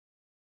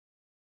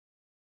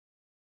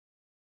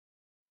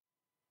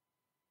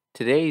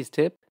Today's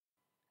tip: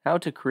 how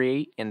to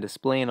create and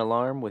display an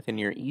alarm within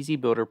your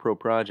EasyBuilder Pro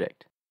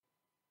project.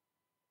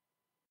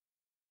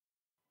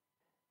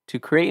 To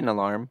create an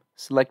alarm,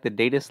 select the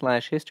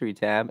Data/History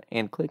tab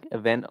and click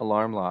Event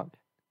Alarm Log.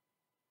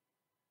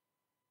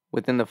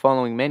 Within the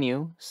following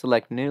menu,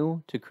 select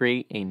New to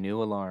create a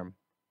new alarm.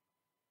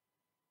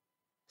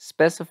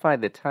 Specify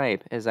the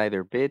type as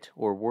either bit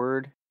or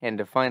word and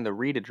define the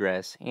read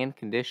address and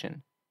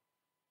condition.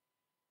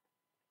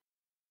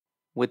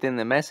 Within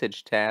the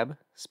Message tab,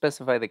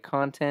 specify the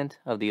content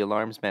of the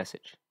alarm's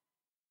message.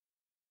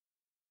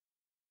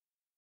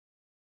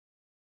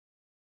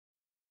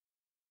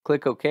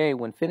 Click OK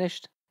when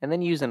finished, and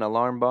then use an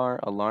alarm bar,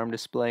 alarm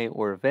display,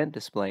 or event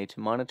display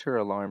to monitor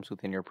alarms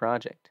within your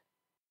project.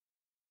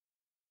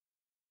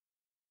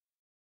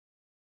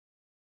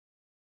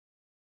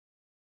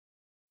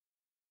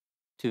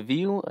 To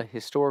view a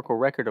historical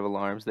record of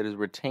alarms that is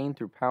retained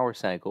through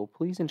PowerCycle,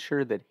 please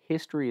ensure that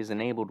History is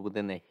enabled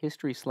within the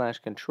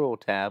History/Control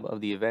tab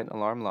of the Event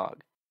Alarm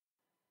Log,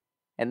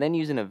 and then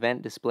use an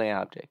Event Display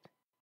object.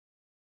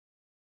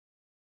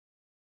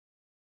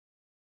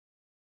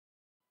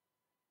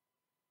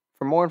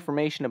 For more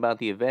information about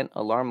the Event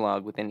Alarm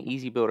Log within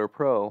EasyBuilder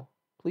Pro,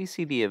 please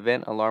see the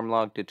Event Alarm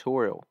Log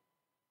tutorial.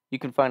 You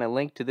can find a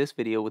link to this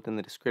video within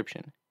the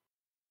description.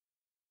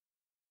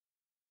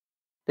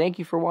 Thank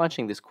you for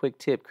watching this quick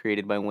tip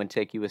created by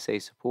Weintek USA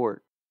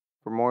support.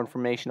 For more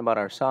information about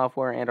our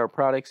software and our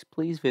products,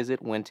 please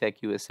visit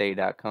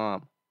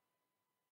WeintekUSA.com.